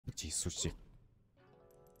Господи Иисусе.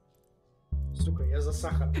 Сука, я за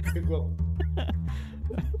сахар бегом.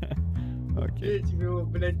 Окей. Я тебе его,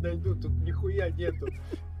 блядь, найду, тут нихуя нету.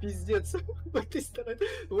 Пиздец. В этой стороне.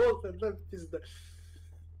 Вот одна пизда.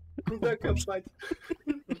 Куда копать?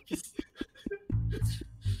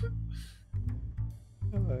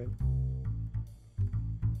 Давай.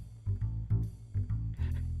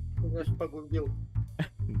 Я ж погубил.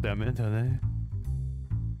 Да.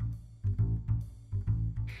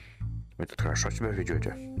 Вы тут хорошо себя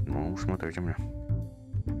ведете. Ну, смотрите мне.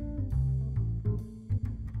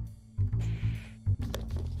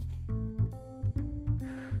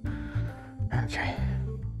 Окей.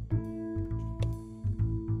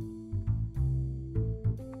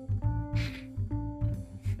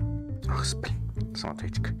 Ох, блин,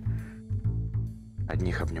 смотрите-ка.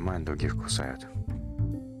 Одних обнимают, других кусают.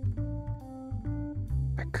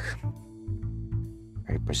 Так.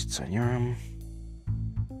 Репозиционируем.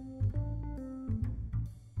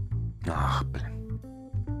 Ах, блин.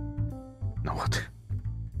 Ну вот.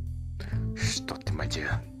 Что ты,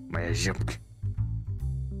 моя жопка.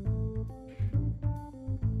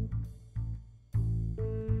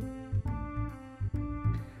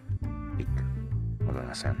 Вот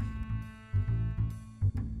она, Сэн.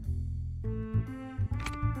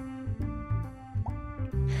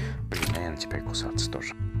 Блин, наверное, теперь кусаться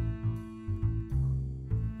тоже.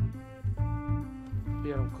 В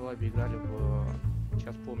первом коллабе играли в...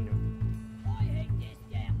 Сейчас помню.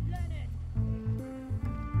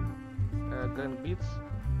 Grand Beats.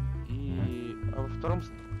 И во втором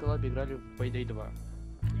коллабе играли в Payday 2.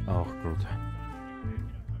 Ох, круто.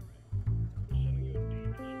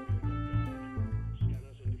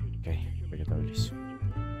 Окей, приготовились.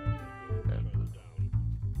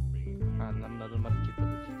 Нам надо маркета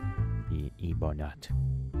быть. И бонат. Там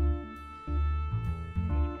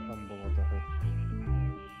было такое.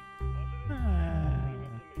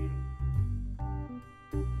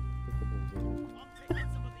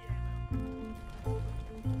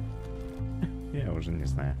 Я уже не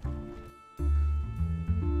знаю.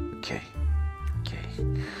 Окей.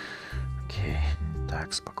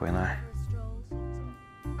 Так, спокойно.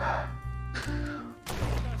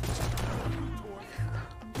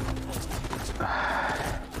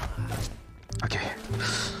 Окей.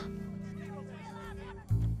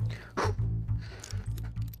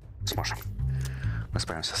 Сможем. Мы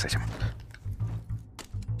справимся с этим.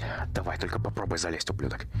 Давай, только попробуй залезть,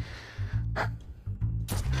 ублюдок.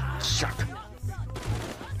 Черт!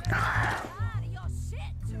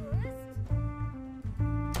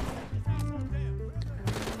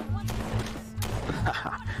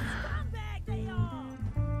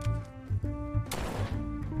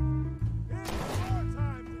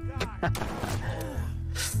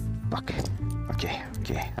 Окей.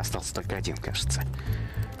 Остался только один, кажется.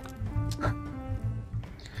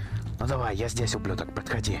 Ну давай, я здесь, ублюдок,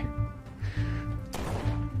 подходи.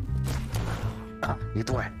 И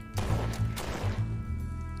твой.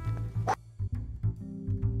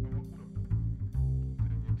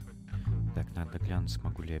 Так, надо глянуть,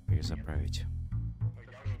 смогу ли я перезаправить.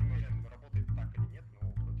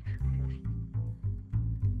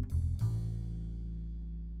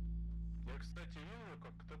 Я, кстати, видел,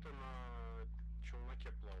 как кто-то на челноке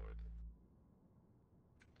плавает.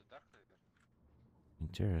 Это Даркрайдер?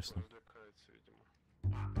 Интересно. Развлекается, видимо.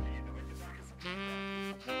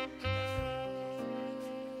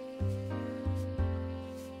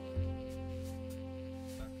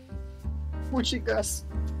 Кучий газ.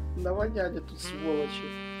 Навоняли тут сволочи.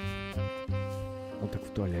 Вот так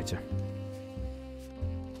в туалете.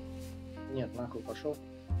 Нет, нахуй пошел.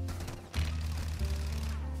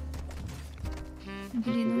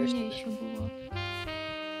 Блин, у меня еще было.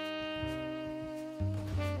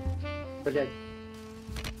 Блять.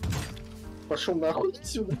 Пошел нахуй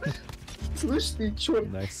отсюда. Слышь ты,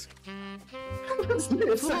 черт. Найс.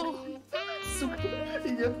 Сука. И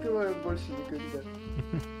не открываю больше никогда.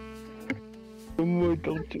 Мой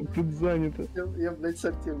толчок тут занято. Я, блядь,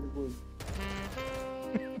 совсем не буду.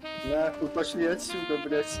 Нахуй, пошли отсюда,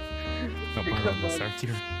 блядь. Оборона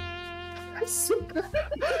сортир. Сука.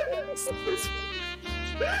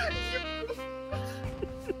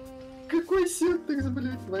 Какой синтекс,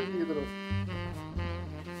 блядь, лавидров.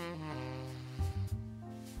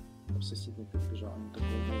 В соседний перебежал, он такой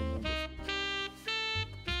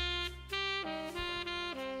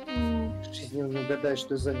в жизни не угадай,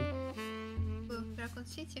 что за... В Ракон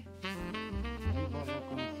Сити? Либо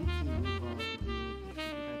Ракон Сити, либо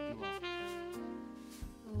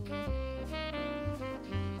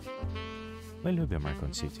Мы любим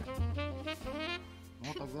Ракон Сити.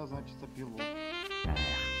 Ну тогда значит пилот. Надо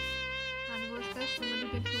было сказать, что мы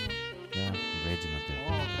любим пилот.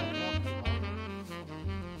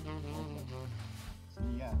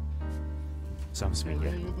 Сам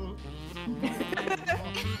свинья.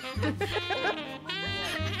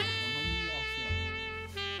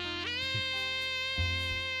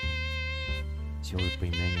 Силы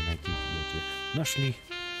поимения найти дети. Нашли.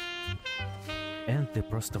 Эн, ты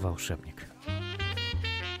просто волшебник.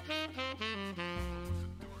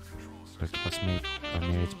 Только посмей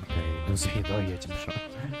помереть, пока я иду за едой, я тебе шо.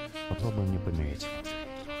 Попробуй мне помереть.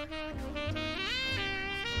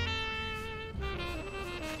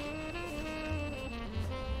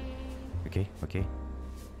 Окей, окей.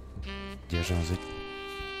 Где же он за...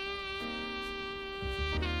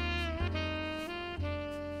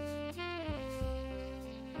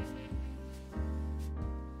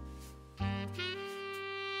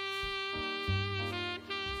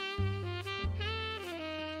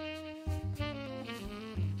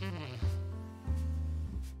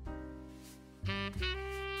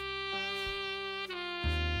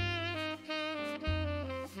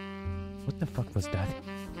 What the fuck was that?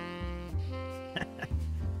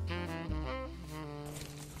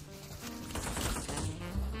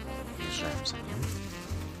 Езжаем за ним.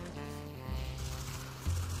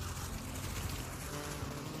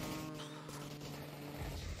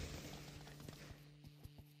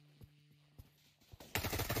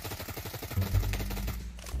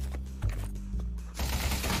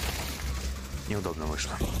 Неудобно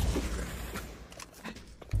вышло.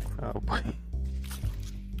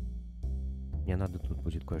 Мне надо тут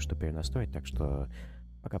будет кое-что перенастроить, так что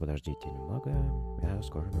пока подождите немного, я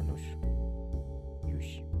скоро вернусь.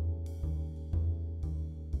 Юсь.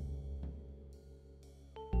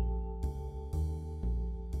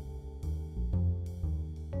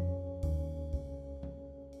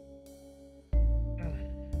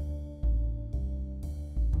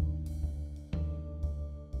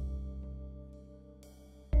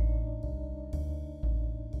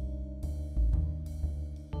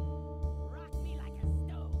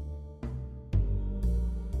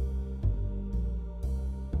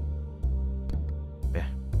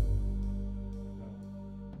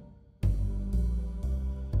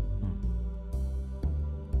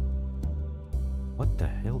 What the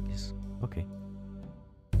hell is... Okay.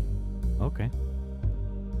 Okay.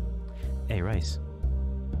 Hey, Rice.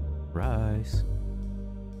 Rice.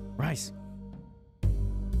 Rice!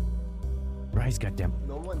 Rice, goddamn.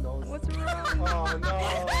 No one knows. What's wrong? Oh no!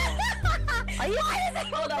 Are you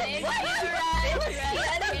hold on?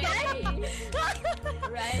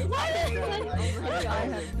 Right. I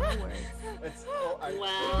have no words. It's oh,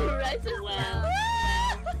 Wow, right as well.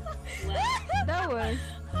 That was.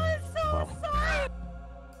 I'm so sorry.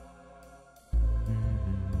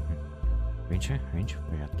 Ринчи, Ринчи в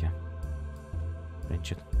порядке.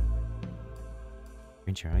 Ринчи.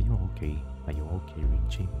 Ринчи, are you okay? Are you okay,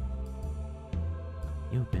 Ринчи?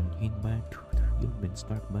 You've been in my truth. You've been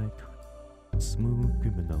struck by truth. Smooth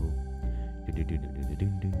criminal.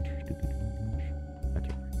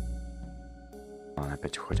 Окей.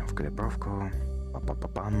 Опять уходим в калибровку.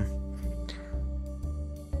 Па-па-па-пам.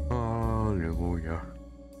 Аллилуйя.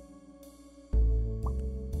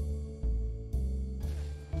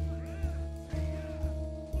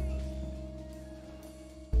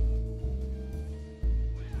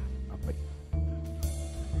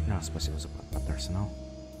 Спасибо за персонал.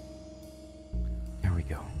 Here we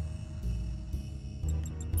go.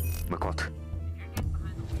 Бэквот.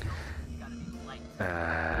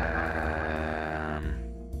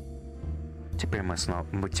 Теперь мы снова...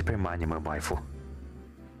 Теперь мы аниме вайфу.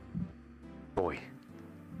 Ой.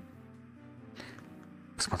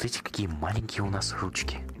 Посмотрите, какие маленькие у нас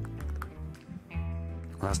ручки.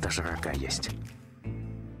 У нас даже рога есть.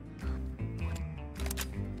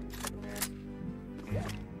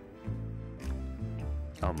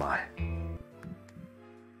 О май.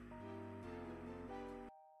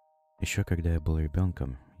 Еще когда я был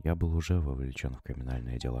ребенком, я был уже вовлечен в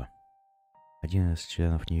криминальные дела. Один из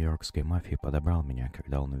членов нью-йоркской мафии подобрал меня,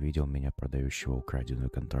 когда он увидел меня продающего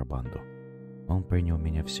украденную контрабанду. Он принял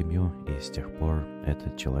меня в семью, и с тех пор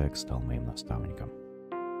этот человек стал моим наставником.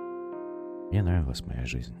 Мне нравилась моя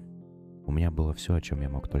жизнь. У меня было все, о чем я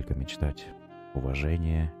мог только мечтать.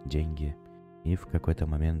 Уважение, деньги и в какой-то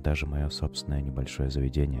момент даже мое собственное небольшое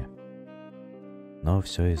заведение. Но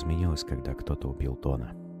все изменилось, когда кто-то убил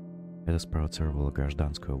Дона. Это спровоцировало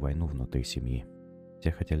гражданскую войну внутри семьи.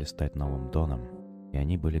 Все хотели стать новым Доном, и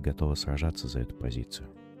они были готовы сражаться за эту позицию.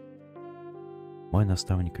 Мой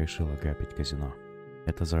наставник решил ограбить казино.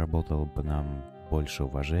 Это заработало бы нам больше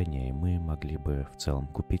уважения, и мы могли бы в целом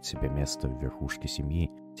купить себе место в верхушке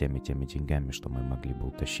семьи теми деньгами, что мы могли бы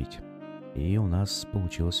утащить. И у нас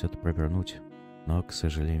получилось это провернуть. Но, к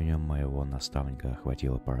сожалению, моего наставника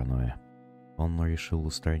охватила паранойя. Он решил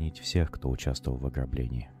устранить всех, кто участвовал в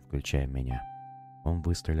ограблении, включая меня. Он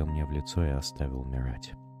выстрелил мне в лицо и оставил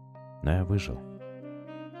умирать. Но я выжил.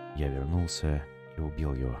 Я вернулся и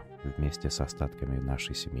убил его вместе с остатками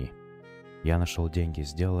нашей семьи. Я нашел деньги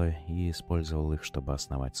с дела и использовал их, чтобы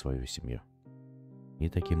основать свою семью. И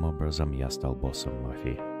таким образом я стал боссом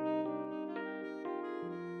мафии.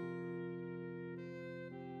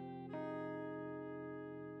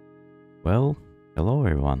 Well, hello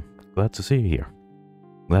everyone. Glad to see you here.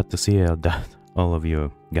 Glad to see that all of you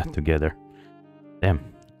got together. Damn,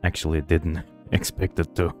 actually didn't expect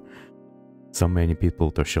it to. So many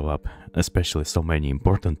people to show up, especially so many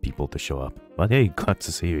important people to show up. But hey, glad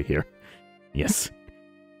to see you here. Yes.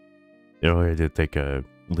 You already take a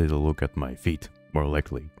little look at my feet. More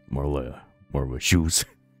likely, more with shoes.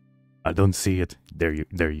 I don't see it. There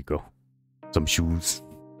you go. Some shoes.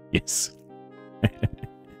 Yes.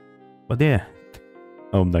 But yeah.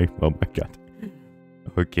 Oh my god.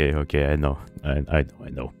 Okay, I know. I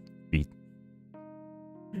know. Feet.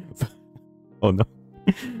 Oh no.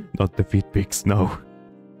 Not the feet pics, no.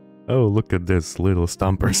 Oh, look at this little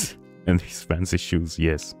stompers and these fancy shoes.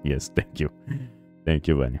 Yes, thank you. Thank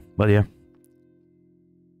you, Vanya. But yeah.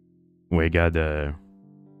 We gotta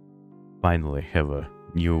finally have a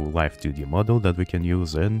new Live2D model that we can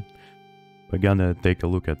use, and we're gonna take a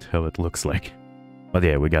look at how it looks like. But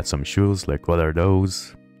yeah, we got some shoes. Like, what are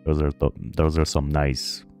those? Those are some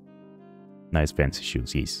nice fancy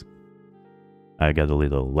shoes. Yes. I got a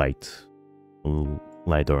little light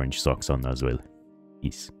orange socks on as well.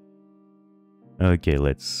 Yes. Okay,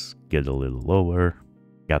 let's get a little lower.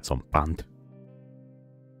 Got some pants.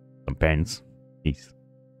 Some pants. Yes.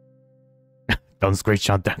 Don't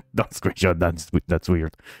screenshot that. Don't screenshot that. That's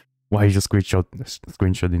weird. Why you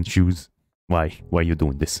screenshotting shoes? Why you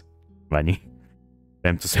doing this, Vanny?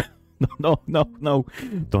 Time to sell. No.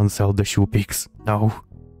 Don't sell the shoe pics. No.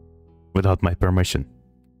 Without my permission.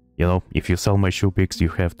 You know, if you sell my shoe pics, you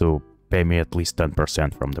have to pay me at least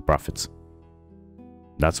 10% from the profits.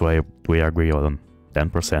 That's why we agree on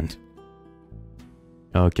 10%.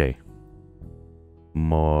 Okay.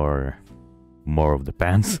 More of the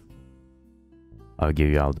pants. I'll give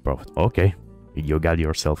you out the profit. Okay. You got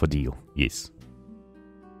yourself a deal. Yes.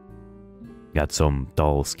 Got some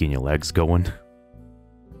tall, skinny legs going.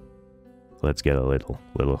 Let's get a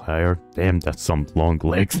little higher. Damn, that's some long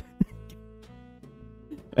legs.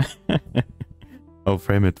 I'll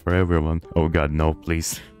frame it for everyone. Oh god, no,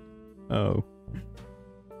 please. Oh.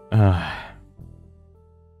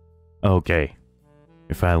 Okay.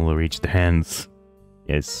 We finally reached the hands.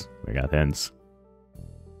 Yes, we got hands.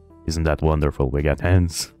 Isn't that wonderful? We got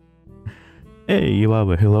hands. Hey,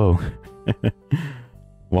 Ilava, hello.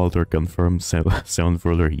 Walter confirmed sound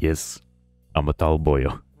ruler. Yes, I'm a tall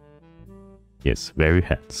boyo. Yes, very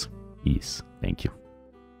hands. Yes, thank you.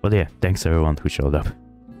 But yeah, thanks everyone who showed up.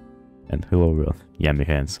 And hello everyone. Yummy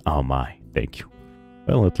hands. Oh my, thank you.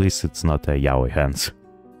 Well, at least it's not a yaoi hands.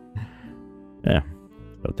 Yeah,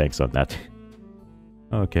 so thanks on that.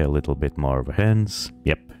 Okay, a little bit more of a hands.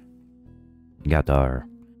 Yep. Got our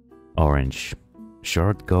orange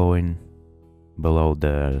shirt going below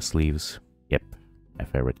the sleeves. Yep, my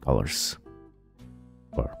favorite colors.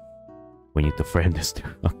 Or we need to frame this too.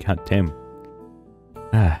 Oh god damn.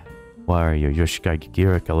 Why are you Yoshikage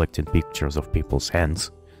Kira collecting pictures of people's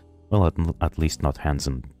hands? Well, at least not hands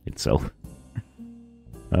in itself.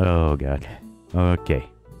 Oh god. Okay.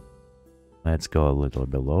 Let's go a little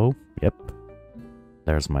below. Yep.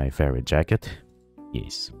 There's my favorite jacket.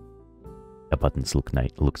 Yes. The buttons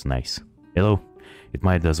looks nice. Hello. It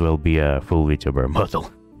might as well be a full VTuber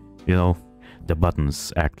model. You know, the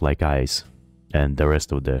buttons act like eyes, and the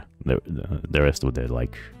rest of the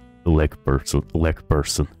like leg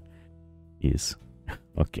person is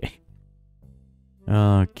okay.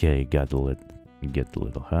 Okay, get a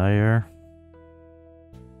little higher.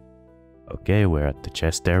 Okay, we're at the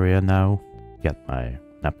chest area now. Got my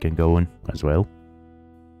napkin going as well.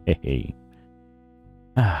 Hey.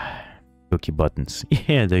 Cookie buttons.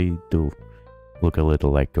 Yeah, they do look a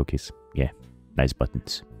little like cookies. Yeah, nice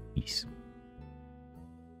buttons. Yes.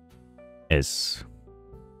 Yes.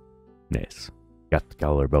 Got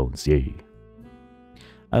collarbones. Yeah.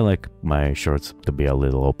 I like my shorts to be a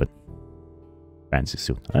little open. Fancy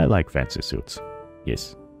suit. I like fancy suits.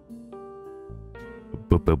 Yes.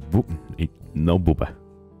 No booba.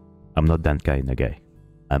 I'm not that kind of guy.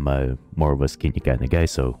 I'm more of a skinny kind of guy,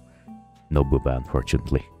 so no booba,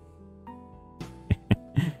 unfortunately.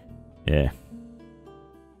 Yeah.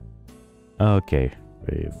 Okay,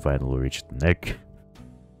 we finally reached the neck.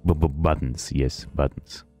 Buttons, yes,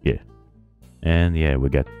 buttons. Yeah. And yeah, we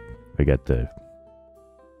got the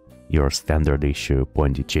your standard issue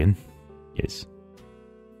pointy chin. Yes.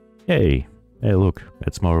 Hey, look,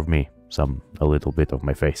 it's more of me. A little bit of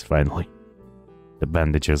my face, finally. The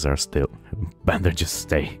bandages are still... bandages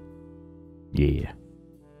stay. Yeah.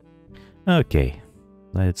 Okay,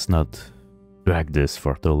 let's not drag this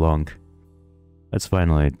for too long. Let's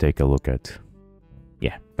finally take a look at...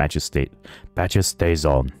 Yeah, patches stays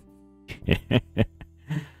on.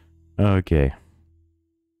 Okay.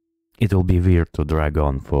 It will be weird to drag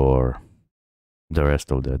on for the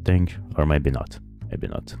rest of the thing, or maybe not. Maybe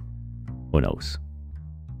not. Who knows?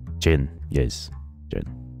 Chin, yes, chin.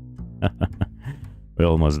 We're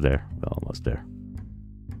almost there.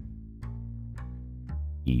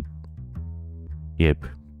 Yep,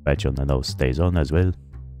 patch on the nose stays on as well.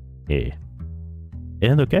 Yeah.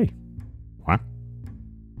 And okay.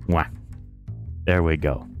 Mwah. There we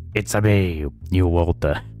go. It's a me, new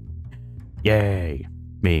Walter. Yay!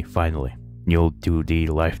 Me, finally. New 2D,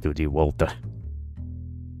 Live2D Walter.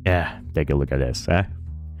 Yeah, take a look at this, huh?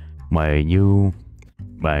 My new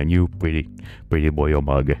pretty boy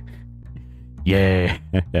mug. Yeah!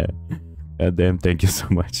 God damn, thank you so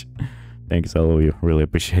much. Thanks all of you, really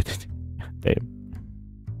appreciate it. Damn.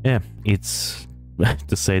 Yeah, it's,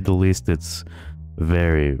 to say the least, it's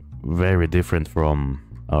very, very different from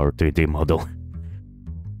our 3D model.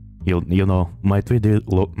 You know, my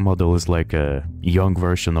 3D model is like a young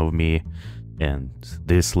version of me, and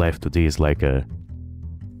this Live2D is like a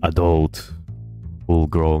adult,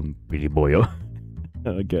 full-grown pretty boyo.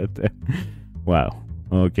 I get that. Wow.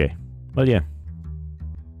 Okay. But yeah.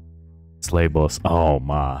 Slay boss. Oh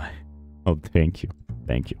my. Oh, thank you.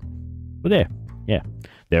 But yeah.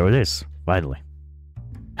 There it is. Finally.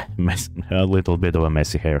 A little bit of a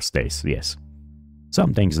messy hair stays. Yes.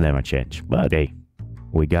 Some things never change. But hey.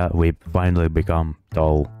 We finally become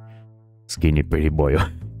tall, skinny, pretty boy.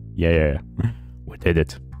 Yeah. We did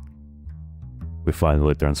it. We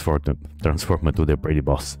finally transformed into the pretty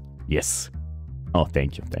boss. Yes. Oh,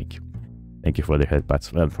 thank you. Thank you for the head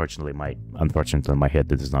pats. Unfortunately, my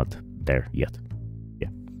head is not there yet. Yeah,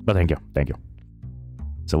 but thank you.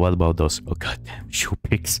 So what about those? Oh goddamn shoe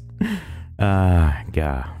picks. God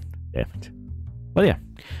damn it. But yeah,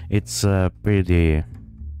 it's a pretty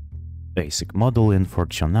basic model in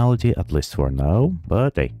functionality, at least for now.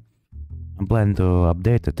 But hey, I'm planning to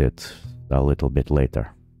update it a little bit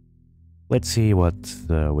later. Let's see what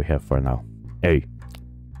we have for now. Hey,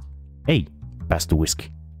 pass the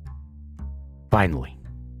whiskey. Finally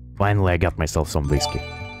I got myself some whiskey.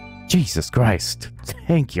 Jesus Christ,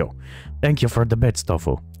 thank you for the bed,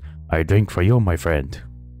 Tofu. I drink for you, my friend.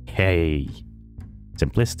 Hey,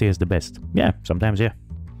 simplicity is the best. Yeah, sometimes, yeah.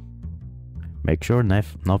 Make sure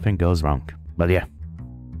nothing goes wrong. But yeah,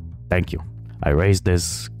 thank you. I raised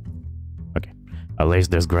this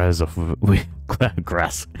glass of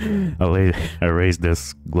grass. I raised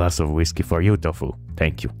this glass of whiskey for you, Tofu.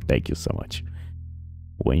 Thank you so much.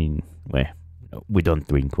 We don't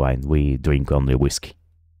drink wine, we drink only whiskey.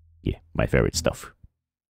 Yeah, my favorite stuff.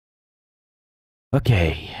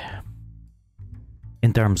 Okay.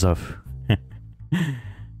 In terms of...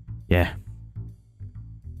 yeah.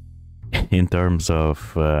 In terms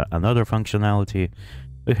of another functionality,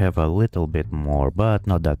 we have a little bit more, but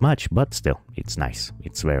not that much, but still, it's nice.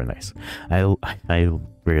 It's very nice. I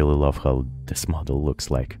really love how this model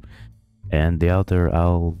looks like. And the other,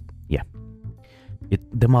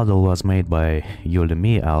 the model was made by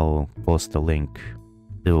Yulimi. I'll post a link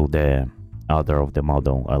to the other of the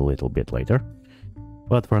model a little bit later.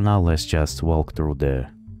 But for now, let's just walk through the...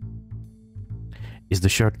 Is the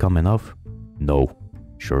shirt coming off? No,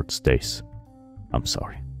 shirt stays. I'm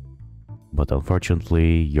sorry. But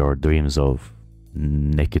unfortunately, your dreams of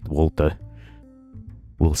naked Walter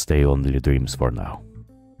will stay only dreams for now.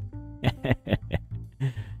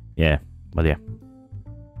 Yeah, but yeah.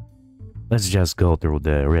 Let's just go through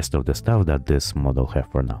the rest of the stuff that this model have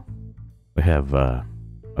for now. We have,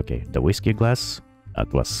 the whiskey glass.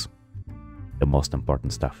 That was the most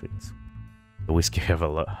important stuff. The whiskey have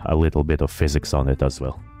a little bit of physics on it as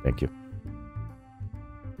well. Thank you.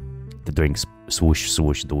 The drinks swoosh,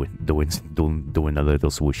 swoosh, doing a little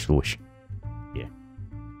swoosh, swoosh. Yeah.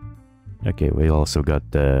 Okay, we also got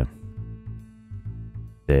the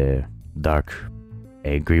dark,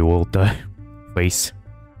 angry Walter face.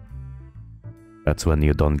 That's when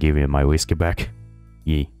you don't give me my whiskey back.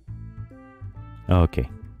 Yeah. Okay.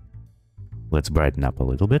 Let's brighten up a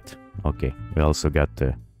little bit. Okay, we also got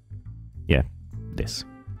the... Yeah, this.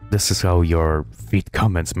 This is how your feet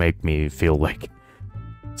comments make me feel like.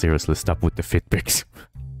 Seriously, stop with the fit pics.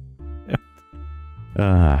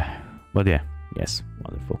 But yeah, yes,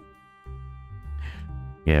 wonderful.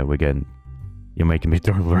 Yeah, we You're making me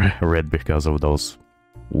turn red because of those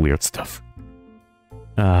weird stuff.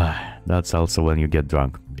 That's also when you get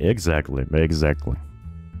drunk. Exactly, exactly.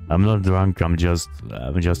 I'm not drunk, I'm just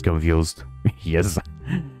confused. Yes.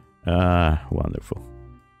 Wonderful.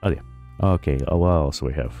 Oh yeah. Okay, what else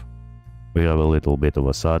we have? We have a little bit of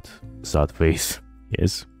a sad face.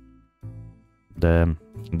 Yes. The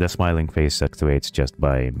smiling face activates just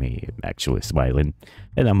by me actually smiling.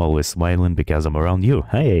 And I'm always smiling because I'm around you.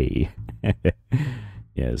 Hey!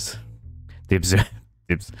 Yes. Tips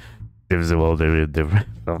about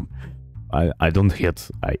the I don't hit,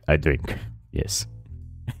 I drink. Yes.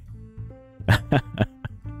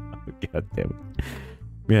 God damn it.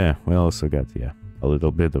 Yeah, we also got, yeah, a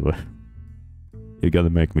little bit of a... You're gonna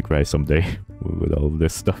make me cry someday with all of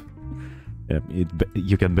this stuff. Yeah,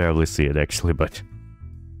 you can barely see it actually, but...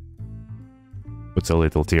 Puts a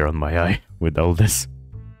little tear on my eye with all this.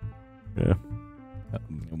 Yeah.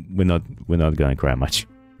 We're not gonna cry much.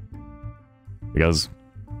 Because...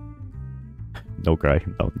 No cry.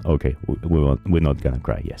 No, okay, we're not gonna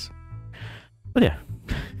cry, yes. But yeah.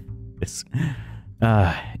 Yes.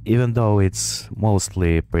 Even though it's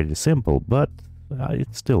mostly pretty simple, but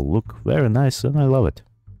it still look very nice and I love it.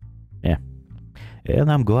 Yeah.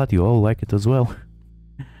 And I'm glad you all like it as well.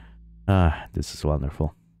 This is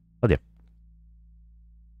wonderful. But yeah.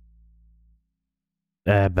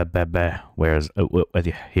 Where's...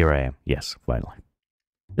 here I am. Yes, finally.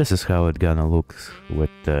 This is how it gonna look with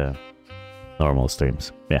normal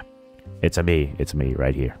streams. Yeah. It's me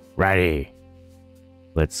right here. Righty!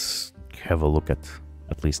 Let's have a look at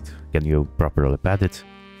least. Can you properly pat it?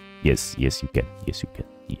 Yes, yes you can. Yes you can.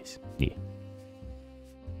 Yes. Yeah.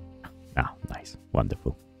 Ah, nice.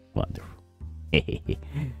 Wonderful. Wonderful.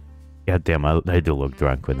 God damn, I do look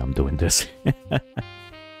drunk when I'm doing this.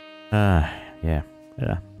 Yeah.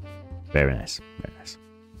 Very nice. Very nice.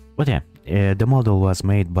 But yeah, the model was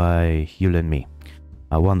made by Yulen Mi,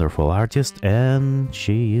 a wonderful artist, and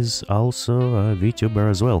she is also a VTuber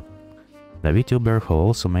as well. The VTuber who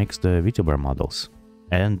also makes the VTuber models.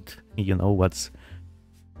 And you know what's...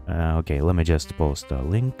 okay, let me just post a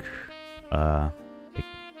link.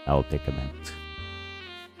 I'll take a minute.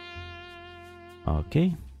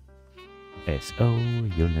 Okay. SO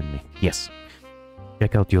Yulen Mi. Yes.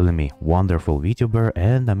 Check out Yulen Mi. Wonderful VTuber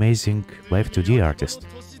and amazing Live2D artist.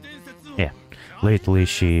 Yeah. Lately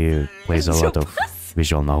she plays a lot of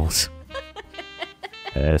visual novels.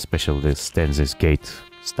 Especially this Stanzas Gate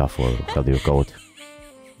stuff, or how do you call it?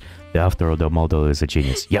 The after of the model is a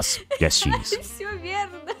genius. Yes, yes she is.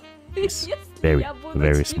 Yes.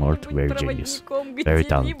 Very smart, very genius. Very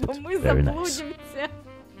talented, very nice.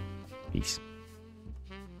 Peace.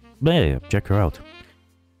 But yeah, check her out.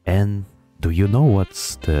 And do you know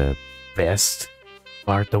what's the best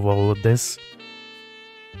part of all of this?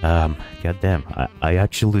 Goddamn, I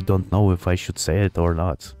actually don't know if I should say it or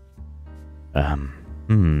not. Yeah.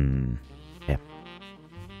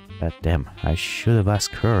 God damn, I should have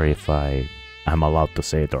asked her if I'm allowed to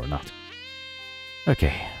say it or not.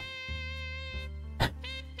 Okay.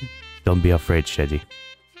 Don't be afraid, Shady.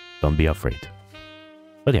 Don't be afraid.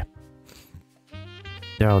 But yeah.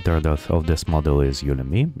 The author of this model is Yulen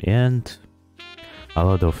Mi, and a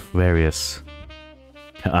lot of various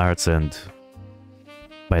arts and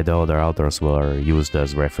by the other authors were used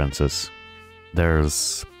as references.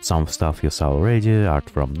 There's some stuff you saw already, art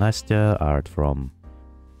from Nastya, art from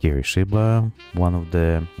Kirishiba, one of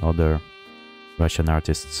the other Russian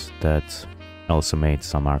artists that also made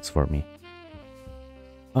some arts for me.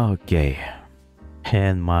 Okay,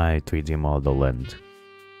 and my 3D model and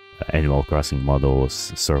Animal Crossing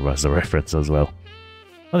models serve as a reference as well.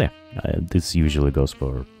 Oh yeah, this usually goes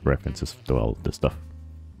for references to all this stuff.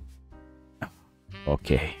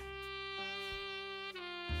 Okay.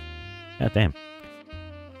 God damn.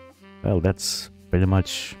 Well, that's pretty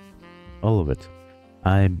much all of it.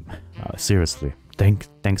 I'm seriously,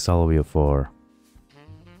 thanks all of you for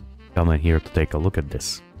coming here to take a look at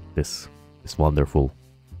this wonderful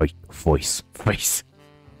face.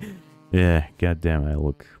 Yeah, goddamn, I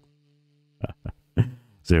look.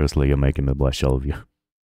 Seriously, you're making me blush, all of you.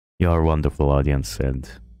 You're a wonderful audience, and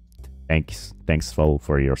thanks all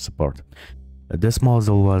for your support. This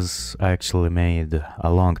model was actually made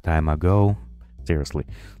a long time ago. Seriously,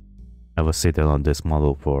 I was sitting on this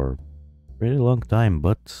model for pretty long time,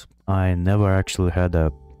 but I never actually had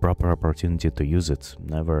a proper opportunity to use it.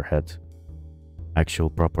 Never had actual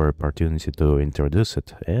proper opportunity to introduce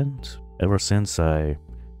it. And ever since I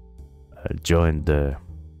joined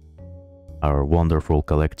our wonderful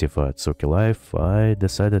collective at Tsuki Life, I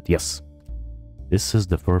decided, yes, this is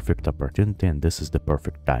the perfect opportunity and this is the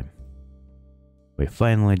perfect time. We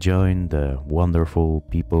finally joined the wonderful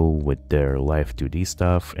people with their Live2D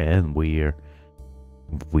stuff, and we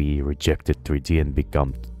rejected 3D and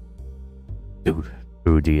become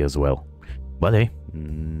 2D as well. But hey,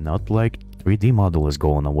 not like 3D model is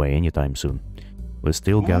going away anytime soon. We're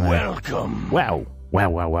still gonna... Welcome! Wow!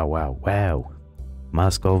 Wow!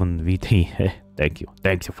 Москован VT, thank you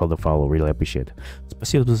for the follow, really appreciate it.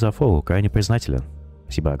 Спасибо за follow, крайне признателен.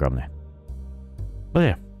 Спасибо огромное. But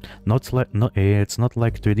yeah, it's not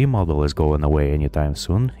like 3D model is going away anytime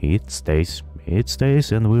soon. It stays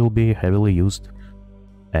and will be heavily used,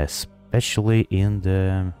 especially in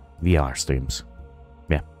the VR streams.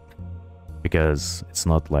 Yeah, because it's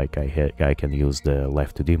not like I can use the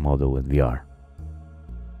Live2D model in VR.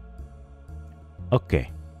 Okay.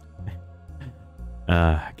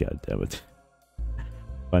 God damn it.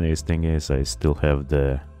 Funniest thing is I still have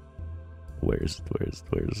the... Where's it?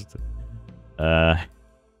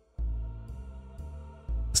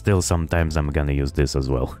 Still sometimes I'm gonna use this as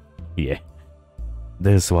well. Yeah.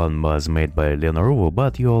 This one was made by Lenovo,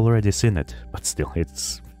 but you already seen it. But still,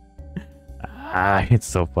 it's... it's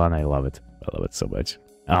so fun, I love it. I love it so much.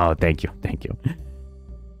 Oh, thank you. Thank you,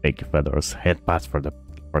 Fedoros. Head pass for the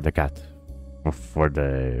cat. For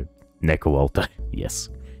the Neko Volta, yes.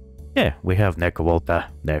 Yeah, we have Neko Volta.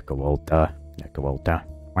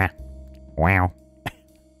 Wow.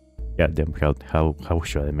 Goddamn, how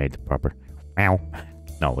should I make it proper? Wow.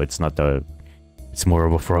 No, it's not a... It's more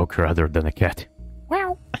of a frog rather than a cat.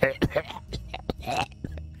 Wow.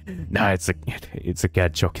 No, it's a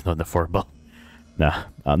cat choking on the foreball. Nah,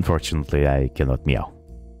 unfortunately, I cannot meow.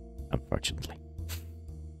 Unfortunately.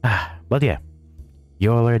 But yeah,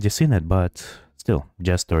 you already seen it, but still,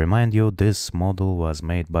 just to remind you, this model was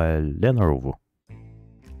made by Lenovo.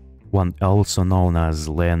 One also known as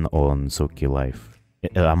Len on Tsuki Life,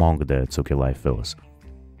 among the Tsuki Life fellows.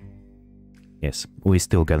 Yes, we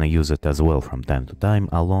still gonna use it as well from time to time,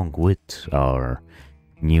 along with our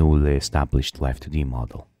newly established Live2D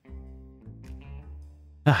model.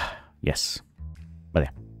 Yes. But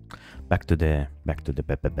yeah, back to the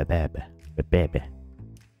baby.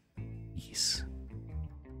 Yes.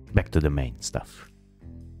 Back to the main stuff.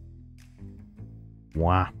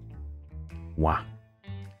 Wah.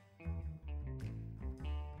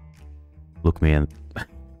 Look me in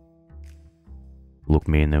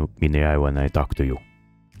the eye when I talk to you.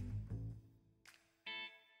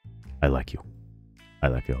 I like you. I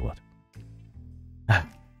like you a lot.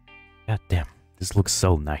 God damn, this looks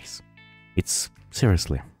so nice. It's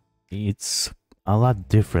seriously, it's a lot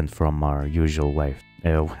different from our usual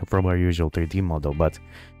from our usual 3D model, but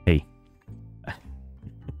hey,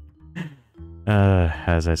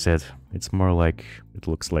 as I said, it's more like, it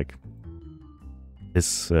looks like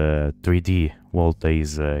this 3D Volta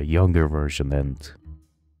is a younger version, and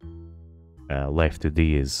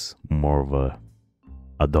Live2D is more of a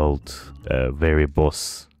adult, very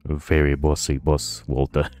bossy boss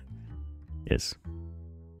Volta. Yes.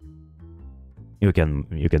 You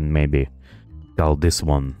can maybe call this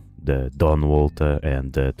one the Dawn Volta,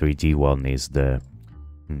 and the 3D one is the...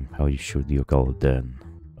 how should you call it then?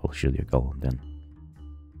 How should you call it then?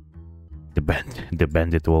 The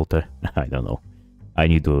Bandit Volta? I don't know. I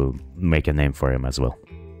need to make a name for him as well.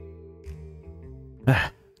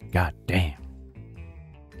 God damn.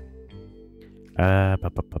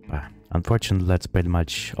 Unfortunately, that's pretty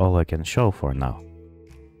much all I can show for now.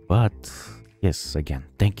 But, yes, again,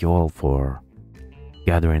 thank you all for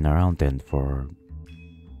gathering around and for...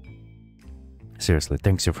 Seriously,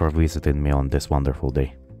 thanks you for visiting me on this wonderful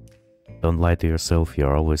day. Don't lie to yourself, you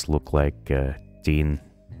always look like a teen.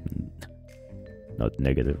 Not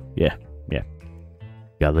negative. Yeah.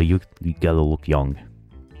 You gotta look young.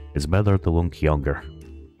 It's better to look younger.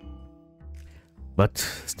 But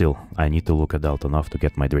still, I need to look adult enough to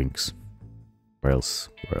get my drinks. What else?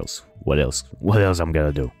 What else I'm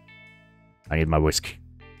gonna do? I need my whiskey.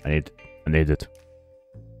 I need it.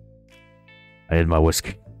 I need my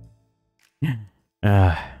whiskey.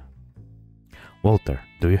 Walter,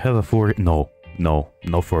 do you have a furry? No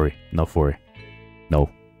furry. No.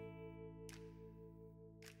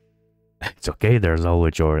 It's okay, there's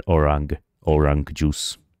always orang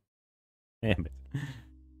juice. Damn it.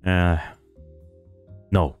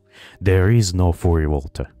 No, there is no furry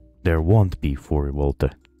Walter. There won't be furry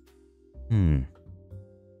Walter.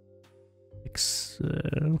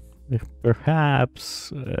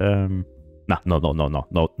 Perhaps... No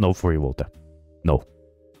furry Walter. No.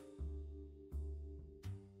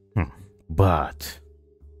 But...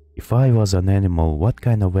 if I was an animal, what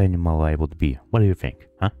kind of animal I would be? What do you think,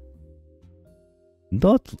 huh?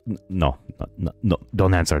 No,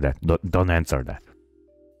 don't answer that. Don't answer that.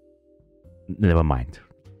 Never mind.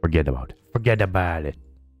 Forget about it. Forget about it.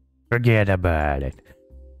 Forget about it.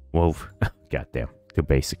 Wolf. Goddamn. Too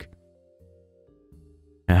basic.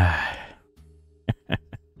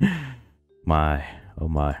 My. Oh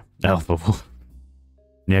my. Alpha Wolf.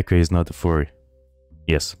 Neko is not a furry.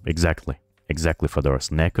 Yes, exactly. Exactly, Fedoros.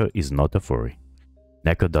 Neko is not a furry.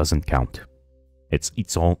 Neko doesn't count. It's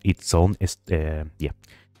its own its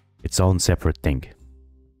own separate thing.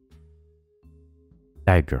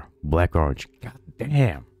 Tiger, black orange. God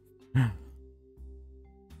damn.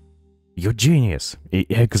 You're genius.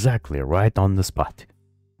 Exactly, right on the spot.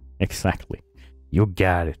 Exactly. You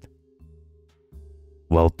got it.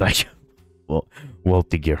 Well, tiger. Well,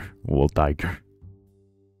 tiger. Well, tiger.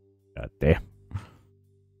 God damn.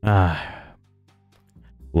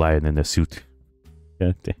 Lion in a suit.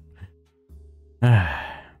 God damn.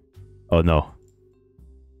 Oh no.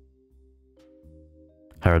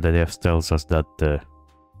 Herdadev tells us that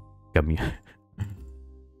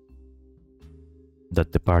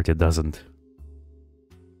that the party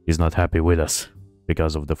is not happy with us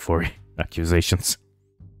because of the furry accusations.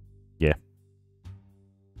 Yeah.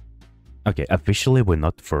 Okay, officially we're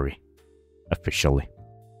not furry. Officially.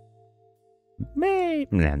 No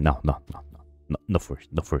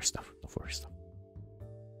furry stuff.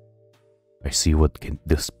 I see what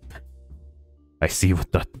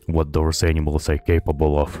what those animals are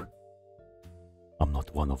capable of. I'm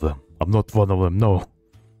not one of them. No.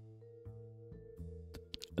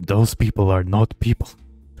 Those people are not people.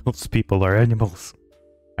 Those people are animals.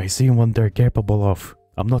 I see what they're capable of.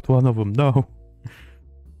 I'm not one of them, no.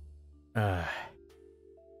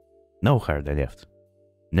 No, Herdadev.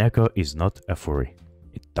 Neko is not a furry.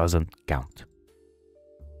 It doesn't count.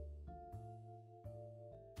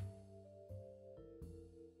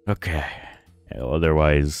 Okay.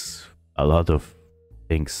 Otherwise, a lot of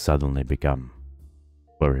things suddenly become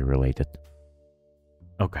furry related.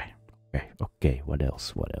 Okay. What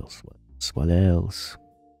else?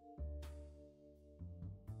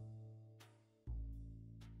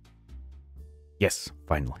 Yes,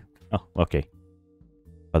 finally. Oh, okay.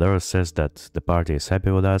 Fedoros says that the party is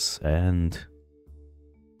happy with us and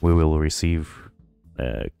we will receive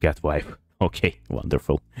a cat wife. Okay,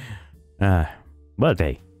 wonderful. But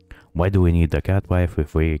hey, why do we need a cat wife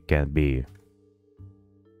if we can be...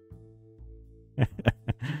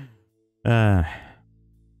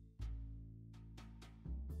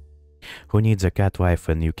 who needs a cat wife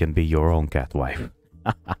when you can be your own cat wife?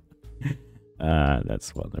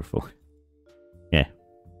 That's wonderful. Yeah.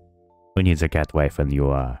 Who needs a cat wife when you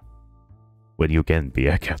can be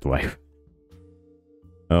a cat wife?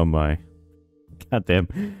 Oh my. God damn.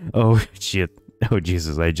 Oh shit. Oh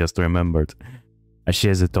Jesus, I just remembered.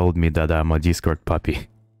 Asheze told me that I'm a Discord puppy.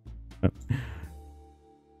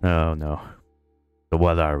 Oh no. So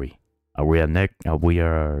what are we? Are we a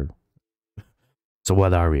So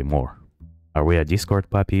what are we more? Are we a Discord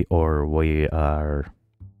puppy or we are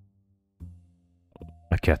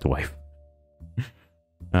a cat wife?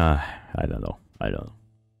 I don't know.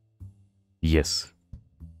 Yes.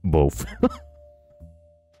 Both.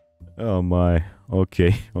 Oh my.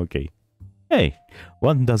 Okay. Hey,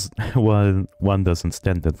 one doesn't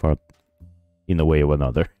stand in a way of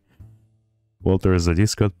another. Walter is a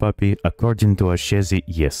Discord puppy. According to Ashezi,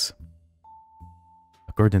 yes.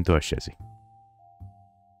 According to Ashezi.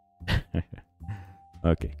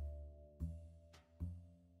 Okay.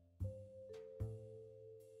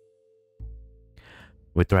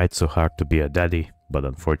 We tried so hard to be a daddy, but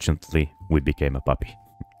unfortunately, we became a puppy.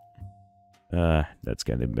 That's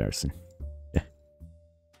kind of embarrassing.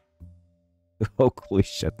 Holy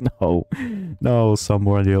shit, no. No,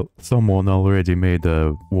 someone already made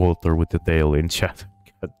a Walter with a tail in chat.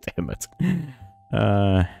 God damn it.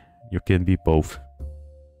 You can be both.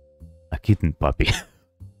 A kitten puppy.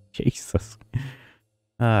 Jesus.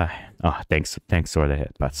 Thanks for the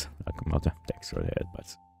headbutts, Akamoto. Thanks for the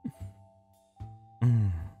headbutts.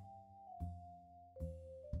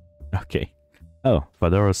 Okay. Oh,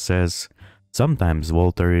 Fedoros says, sometimes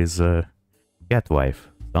Walter is a cat wife.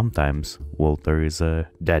 Sometimes Walter is a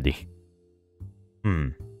daddy.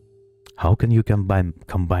 How can you combine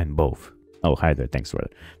both? Oh, hydrate. Thanks for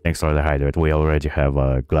the hydrate. We already have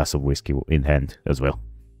a glass of whiskey in hand as well.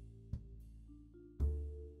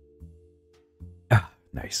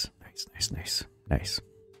 Nice.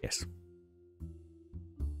 Yes.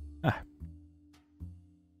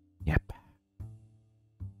 Yep.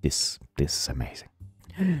 This is amazing.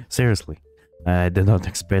 Seriously, I did not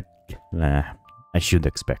expect. I should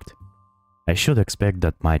expect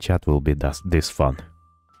that my chat will be this fun.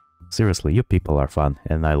 Seriously, you people are fun,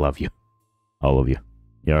 and I love you, all of you.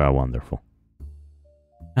 You are wonderful.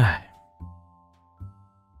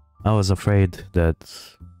 I was afraid that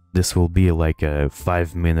this will be like a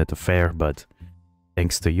 5-minute affair, but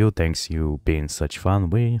thanks to you, being such fun,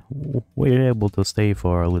 we're able to stay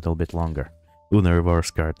for a little bit longer. Una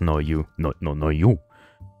reverse card, no you, no you.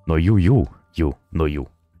 No you, no you.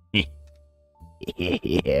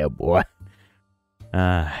 Yeah, boy.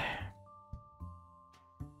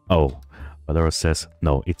 Oh, Fedora says,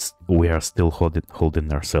 no, we are still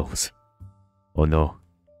holding ourselves. Oh no,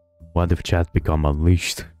 what if chat become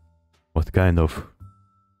unleashed? What kind of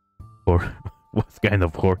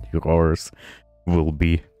horrors will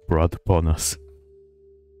be brought upon us?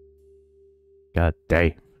 God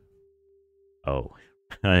damn. Oh,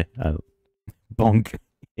 bonk.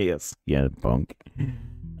 Yes, yeah, bonk.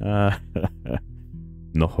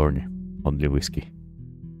 No horny, only whiskey.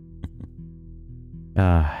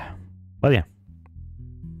 But yeah.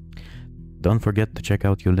 Don't forget to check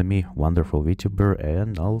out Udemy, wonderful VTuber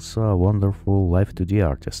and also a wonderful Live2D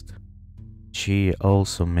artist. She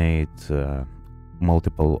also made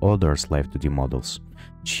multiple others Live2D models.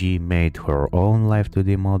 She made her own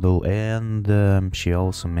Live2D model and she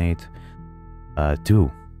also made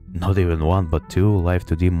two, not even one, but two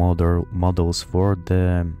Live2D models for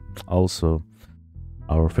the also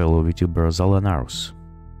our fellow VTuber Zalanarus.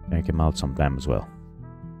 Check him out sometime as well.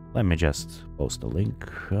 Let me just post a link.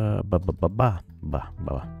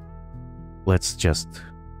 Let's just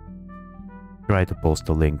try to post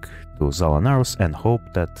a link to Zalanarus and hope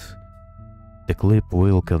that the clip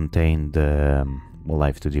will contain the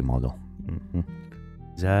Live2D model.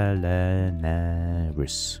 Zalanarus.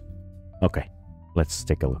 Okay, let's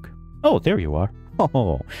take a look. Oh, there you are.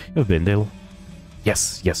 Oh, you've been there.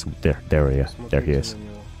 Yes, there he is.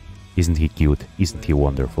 Isn't he cute? Isn't he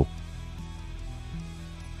wonderful?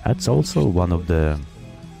 That's also one of the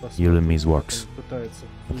Udemy's works.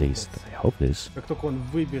 At least, I hope this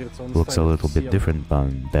looks a little bit different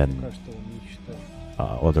than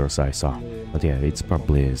others I saw. But yeah, it's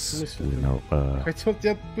probably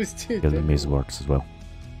Udemy's works as well.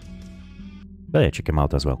 But yeah, check him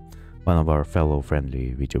out as well. One of our fellow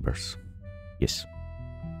friendly VTubers. Yes.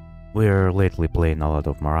 We're lately playing a lot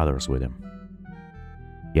of Marauders with him.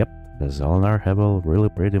 Yep, does Eleanor have a really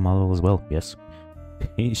pretty model as well? Yes.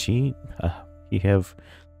 He have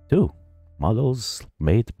two models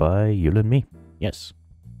made by Yul and me. Yes.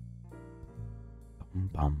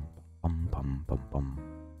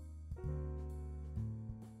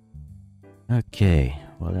 Okay,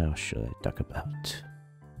 what else should I talk about?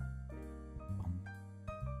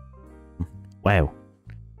 Wow,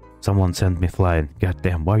 someone sent me flying.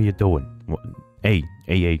 Goddamn, what are you doing? Hey,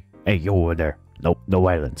 you over there. No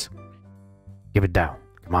violence. Give it down.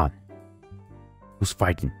 Come on. Who's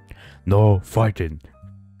fighting? No fighting.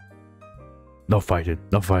 No fighting.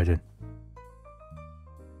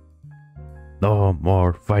 No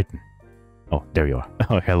more fighting. Oh, there you are.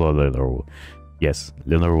 Hello, Lenoru. Yes,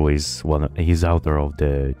 Lenoru is he's author of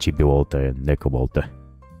the Chibi Volta and Neko Volta.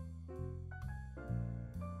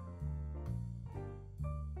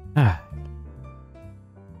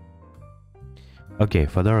 Okay,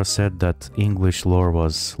 Fedora said that English lore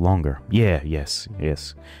was longer. Yeah, yes.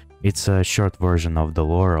 It's a short version of the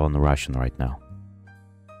lore on Russian right now.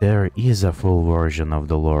 There is a full version of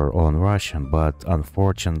the lore on Russian, but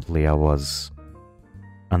unfortunately I was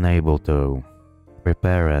unable to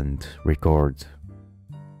prepare and record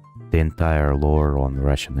the entire lore on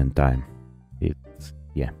Russian in time.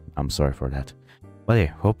 Yeah, I'm sorry for that. But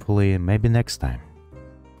yeah, hopefully maybe next time.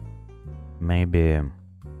 Maybe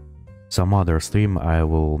some other stream I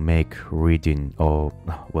will make reading of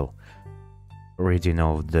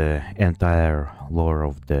the entire lore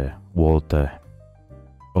of the Volta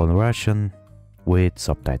on Russian with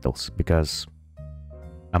subtitles, because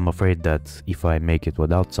I'm afraid that if I make it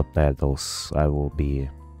without subtitles I will be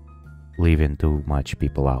leaving too much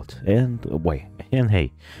people out. And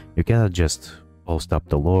hey, you cannot just post up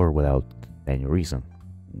the lore without any reason.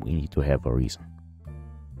 We need to have a reason.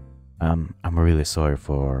 I'm really sorry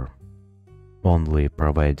for only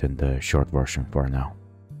providing the short version for now.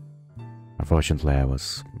 Unfortunately, I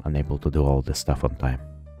was unable to do all this stuff on time.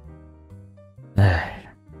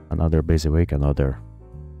 Another busy week, another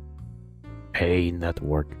pain at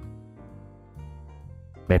work.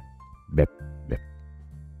 Bep.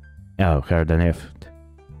 Oh, Herdanef.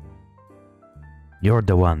 You're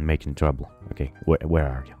the one making trouble. Okay, where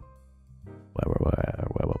are you?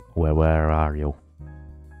 Where are you?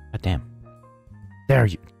 God damn.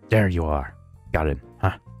 There you are. Got him,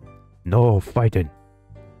 huh? No fighting.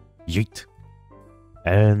 Yeet.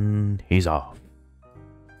 And he's off.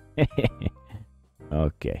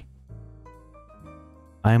 Okay.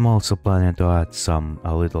 I'm also planning to add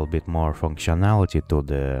a little bit more functionality to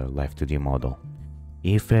the Live2D model.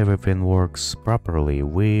 If everything works properly,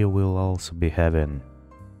 we will also be having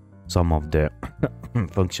some of the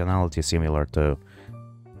functionality similar to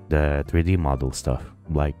the 3D model stuff.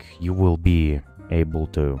 Like, you will be able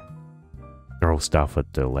to throw stuff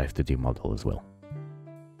at the Live2D model as well.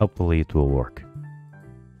 Hopefully it will work.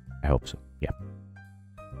 I hope so, yeah.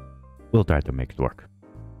 We'll try to make it work.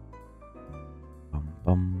 Bum,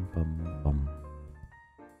 bum, bum, bum.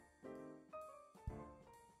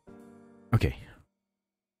 Okay.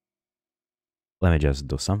 Let me just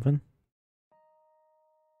do something.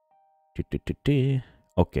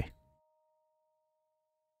 Okay.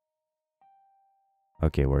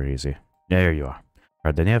 Okay, where is he? There you are.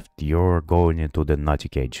 Ardeneft, you're going into the naughty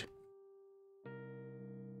cage.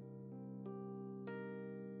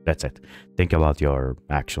 That's it. Think about your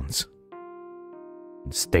actions.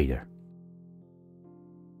 Stay there.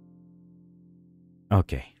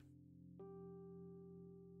 Okay.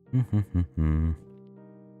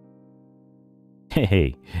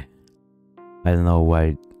 Hey. I don't know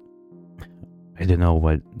why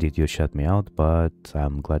did you shut me out, but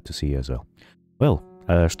I'm glad to see you as well. Well,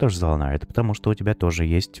 что ж, Залана, это потому, что у тебя тоже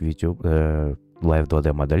есть видео,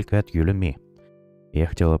 Live2D моделька от Юлеми. Я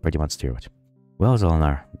хотела продемонстрировать. Well,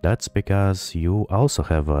 Zalanar, that's because you also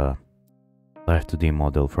have a Live2D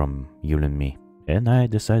model from Yulen-Me, and I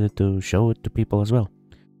decided to show it to people as well,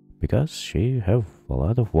 because she have a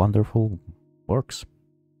lot of wonderful works.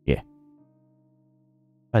 Yeah.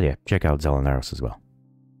 But yeah, check out Zalanaros as well.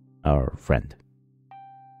 Our friend.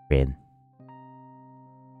 Ben.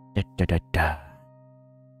 Da da da da.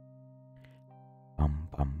 Bum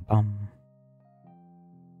bum bum.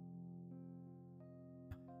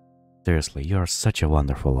 Seriously, you're such a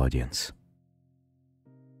wonderful audience.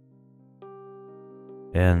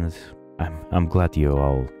 And I'm glad you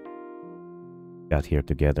all got here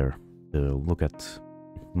together to look at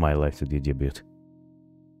my Live2D debut.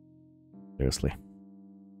 Seriously.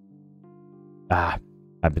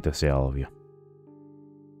 Happy to see all of you.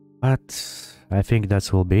 But I think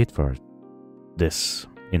that will be it for this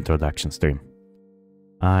introduction stream.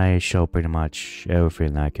 I show pretty much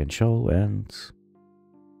everything I can show, and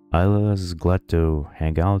I was glad to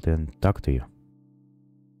hang out and talk to you.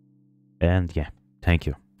 And yeah, thank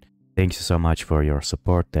you. Thank you so much for your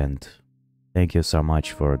support, and thank you so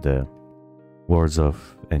much for the words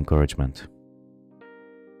of encouragement.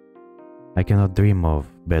 I cannot dream of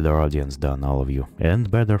better audience than all of you,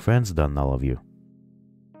 and better friends than all of you.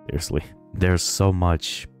 Seriously, there's so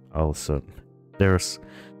much nice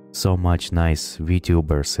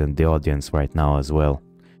VTubers in the audience right now as well.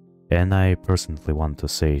 And I personally want to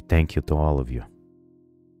say thank you to all of you.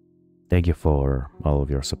 Thank you for all of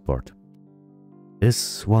your support.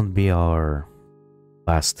 This won't be our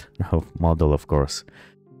last model, of course.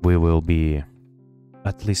 We will be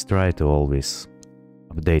at least try to always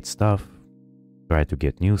update stuff, try to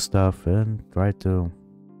get new stuff, and try to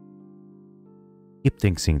keep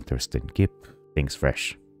things interesting, keep things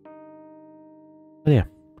fresh. But yeah,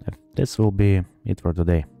 this will be it for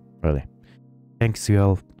today, really. Thank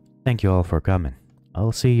you all for coming.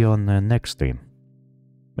 I'll see you on the next stream.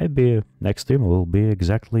 Maybe next stream will be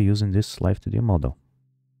exactly using this Live2D model.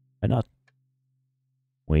 Why not?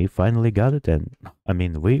 We finally got it, and I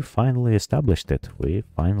mean, we finally established it. We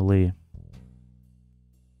finally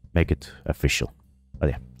make it official. But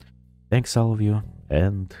yeah, thanks all of you,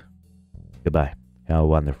 and goodbye. Have a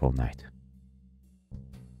wonderful night.